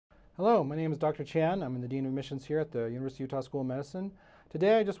Hello, my name is Dr. Chan. I'm the Dean of Admissions here at the University of Utah School of Medicine.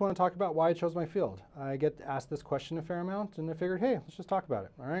 Today I just want to talk about why I chose my field. I get asked this question a fair amount and I figured, hey, let's just talk about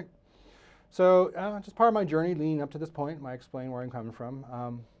it, all right? So just part of my journey leading up to this point, I explain where I'm coming from.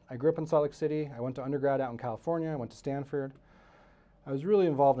 I grew up in Salt Lake City. I went to undergrad out in California. I went to Stanford. I was really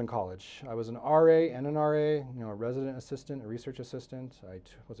involved in college. I was an RA and an RA, a resident assistant, a research assistant. I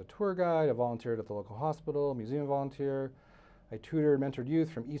was a tour guide. I volunteered at the local hospital, museum volunteer. I tutored, mentored youth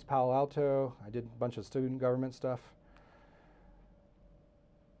from East Palo Alto. I did a bunch of student government stuff.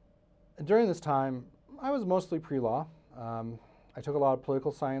 And during this time, I was mostly pre-law. I took a lot of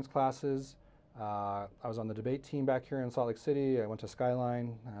political science classes. I was on the debate team back here in Salt Lake City. I went to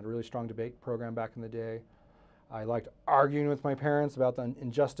Skyline. I had a really strong debate program back in the day. I liked arguing with my parents about the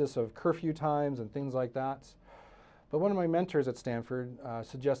injustice of curfew times and things like that. But one of my mentors at Stanford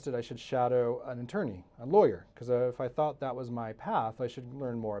suggested I should shadow an attorney, a lawyer, because if I thought that was my path, I should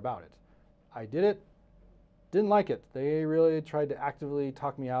learn more about it. I did it, didn't like it. They really tried to actively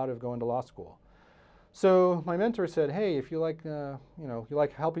talk me out of going to law school. So my mentor said, hey, if you like, you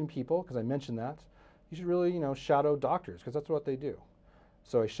like helping people, because I mentioned that, you should really, shadow doctors, because that's what they do.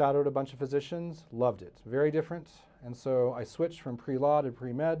 So I shadowed a bunch of physicians, loved it. Very different. And so I switched from pre-law to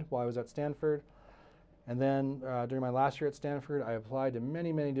pre-med while I was at Stanford. And then during my last year at Stanford, I applied to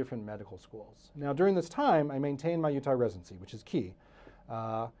many, many different medical schools. Now, during this time, I maintained my Utah residency, which is key.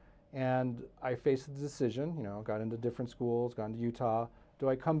 And I faced the decision, got into different schools, got into Utah. Do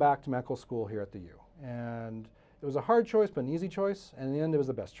I come back to medical school here at the U? And it was a hard choice, but an easy choice. And in the end, it was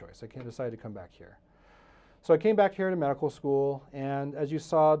the best choice. I decided to come back here. So I came back here to medical school. And as you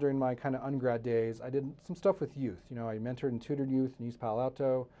saw during my kind of undergrad days, I did some stuff with youth. I mentored and tutored youth in East Palo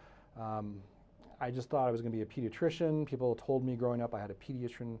Alto. I just thought I was going to be a pediatrician. People told me growing up I had a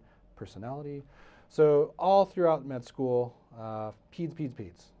pediatrician personality. So all throughout med school,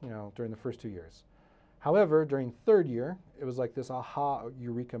 peds, during the first 2 years. However, during third year, it was like this aha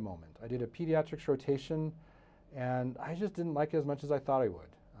eureka moment. I did a pediatrics rotation, and I just didn't like it as much as I thought I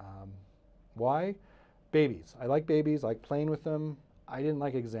would. Why? Babies. I like babies. I like playing with them. I didn't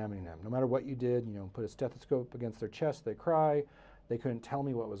like examining them. No matter what you did, put a stethoscope against their chest, they cry. They couldn't tell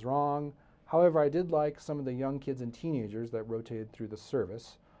me what was wrong. However, I did like some of the young kids and teenagers that rotated through the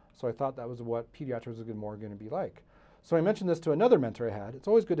service, so I thought that was what pediatrics was more going to be like. So I mentioned this to another mentor I had. It's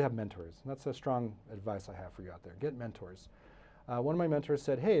always good to have mentors. And that's a strong advice I have for you out there. Get mentors. One of my mentors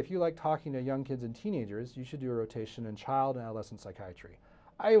said, hey, if you like talking to young kids and teenagers, you should do a rotation in child and adolescent psychiatry.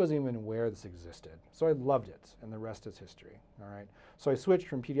 I wasn't even aware this existed, so I loved it, and the rest is history. All right. So I switched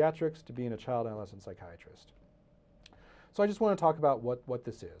from pediatrics to being a child and adolescent psychiatrist. So I just want to talk about what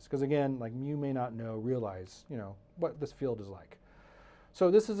this is, because again, like you may not realize, what this field is like.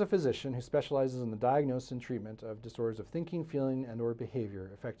 So this is a physician who specializes in the diagnosis and treatment of disorders of thinking, feeling, and or behavior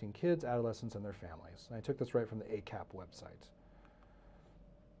affecting kids, adolescents, and their families. And I took this right from the ACAP website.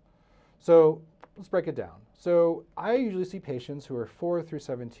 So let's break it down. So I usually see patients who are 4 through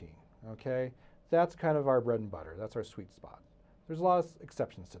 17, okay? That's kind of our bread and butter. That's our sweet spot. There's a lot of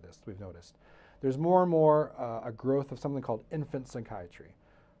exceptions to this, we've noticed. There's more and more a growth of something called infant psychiatry.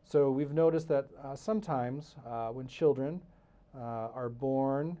 So we've noticed that sometimes when children are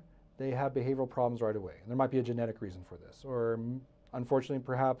born, they have behavioral problems right away. And there might be a genetic reason for this. Or unfortunately,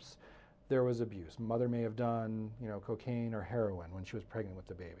 perhaps there was abuse. Mother may have done cocaine or heroin when she was pregnant with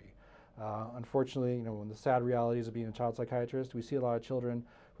the baby. Unfortunately, when the sad realities of being a child psychiatrist, we see a lot of children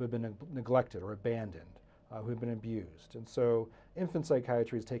who have been neglected or abandoned, who have been abused. And so infant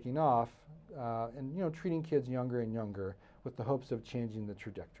psychiatry is taking off and treating kids younger and younger with the hopes of changing the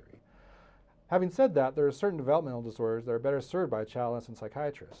trajectory. Having said that, there are certain developmental disorders that are better served by a child adolescent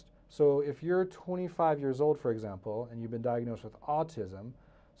psychiatrist. So if you're 25 years old, for example, and you've been diagnosed with autism,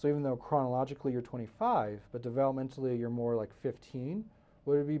 so even though chronologically you're 25, but developmentally you're more like 15,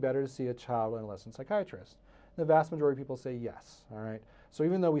 would it be better to see a child and adolescent psychiatrist? The vast majority of people say yes, all right? So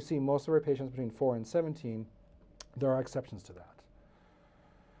even though we see most of our patients between 4 and 17, there are exceptions to that.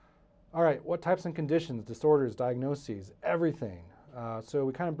 All right, what types and conditions, disorders, diagnoses, everything. So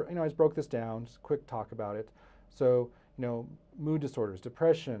we kind of, I just broke this down, just a quick talk about it. So, mood disorders,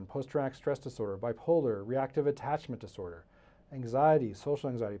 depression, post-traumatic stress disorder, bipolar, reactive attachment disorder, anxiety, social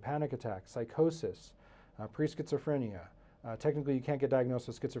anxiety, panic attacks, psychosis, pre-schizophrenia. Technically, you can't get diagnosed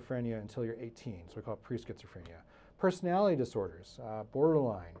with schizophrenia until you're 18, so we call it pre-schizophrenia. Personality disorders,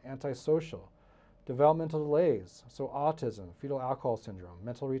 borderline, antisocial, developmental delays, so autism, fetal alcohol syndrome,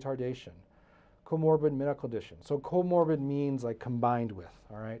 mental retardation, comorbid medical condition. So comorbid means like combined with,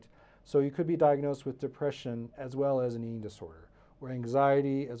 all right? So you could be diagnosed with depression as well as an eating disorder, or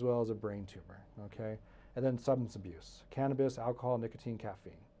anxiety as well as a brain tumor, okay? And then substance abuse, cannabis, alcohol, nicotine,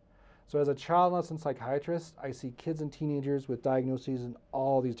 caffeine. So as a child and adolescent psychiatrist, I see kids and teenagers with diagnoses in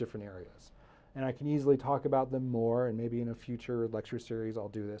all these different areas. And I can easily talk about them more, and maybe in a future lecture series I'll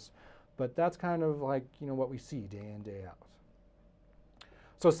do this. But that's kind of like, what we see day in, day out.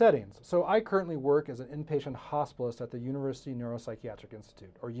 So settings. So I currently work as an inpatient hospitalist at the University Neuropsychiatric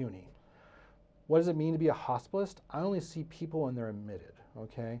Institute, or UNI. What does it mean to be a hospitalist? I only see people when they're admitted,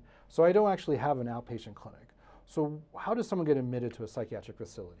 okay? So I don't actually have an outpatient clinic. So how does someone get admitted to a psychiatric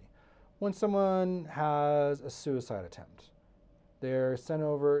facility? When someone has a suicide attempt, they're sent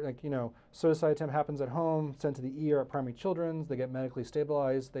over, suicide attempt happens at home, sent to the ER at Primary Children's, they get medically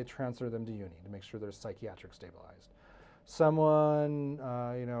stabilized, they transfer them to UNI to make sure they're psychiatric stabilized. Someone,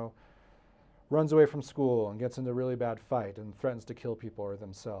 runs away from school and gets into a really bad fight and threatens to kill people or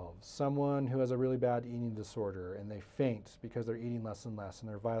themselves. Someone who has a really bad eating disorder and they faint because they're eating less and less and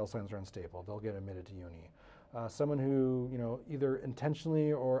their vital signs are unstable, they'll get admitted to UNI. Someone who, either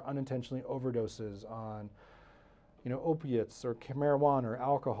intentionally or unintentionally overdoses on, opiates or marijuana or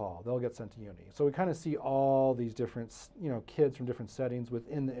alcohol, they'll get sent to UNI. So we kind of see all these different, kids from different settings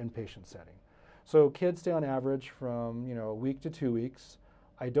within the inpatient setting. So kids stay on average from, a week to 2 weeks.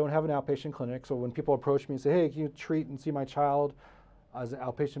 I don't have an outpatient clinic, so when people approach me and say, hey, can you treat and see my child as an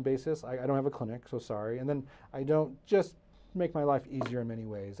outpatient basis? I don't have a clinic, so sorry. And then I don't just make my life easier in many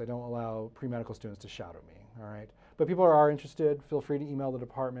ways. I don't allow pre-medical students to shadow me, all right? But people are interested, feel free to email the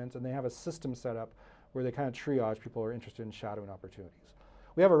department, and they have a system set up where they kind of triage people who are interested in shadowing opportunities.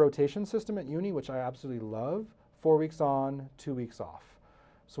 We have a rotation system at UNI, which I absolutely love, 4 weeks on, 2 weeks off.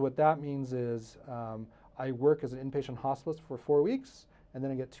 So what that means is I work as an inpatient hospitalist for 4 weeks, and then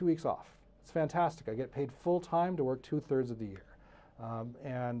I get 2 weeks off. It's fantastic. I get paid full time to work 2/3 of the year.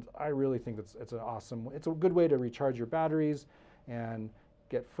 And I really think it's a good way to recharge your batteries and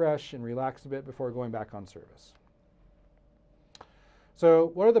get fresh and relax a bit before going back on service.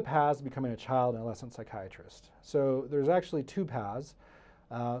 So what are the paths to becoming a child and adolescent psychiatrist? So there's actually 2 paths.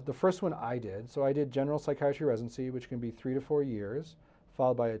 The first one I did. So I did general psychiatry residency, which can be 3 to 4 years,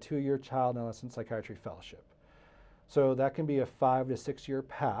 followed by a 2-year child and adolescent psychiatry fellowship. So that can be a 5 to 6 year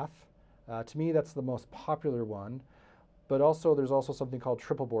path. To me, that's the most popular one. But also, there's also something called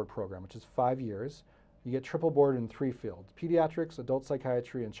triple board program, which is 5 years. You get triple board in 3 fields: pediatrics, adult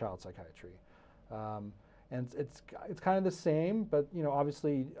psychiatry, and child psychiatry. And it's kind of the same, but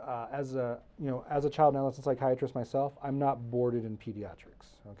obviously, as a child and adolescent psychiatrist myself, I'm not boarded in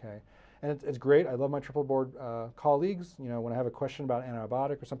pediatrics. Okay, and it's great. I love my triple board colleagues. When I have a question about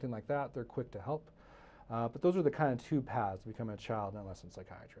antibiotic or something like that, they're quick to help. But those are the kind of 2 paths to become a child and adolescent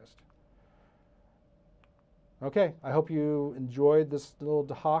psychiatrist. Okay, I hope you enjoyed this little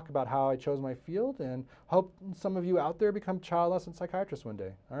talk about how I chose my field, and hope some of you out there become child and adolescent psychiatrists one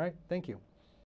day. All right, thank you.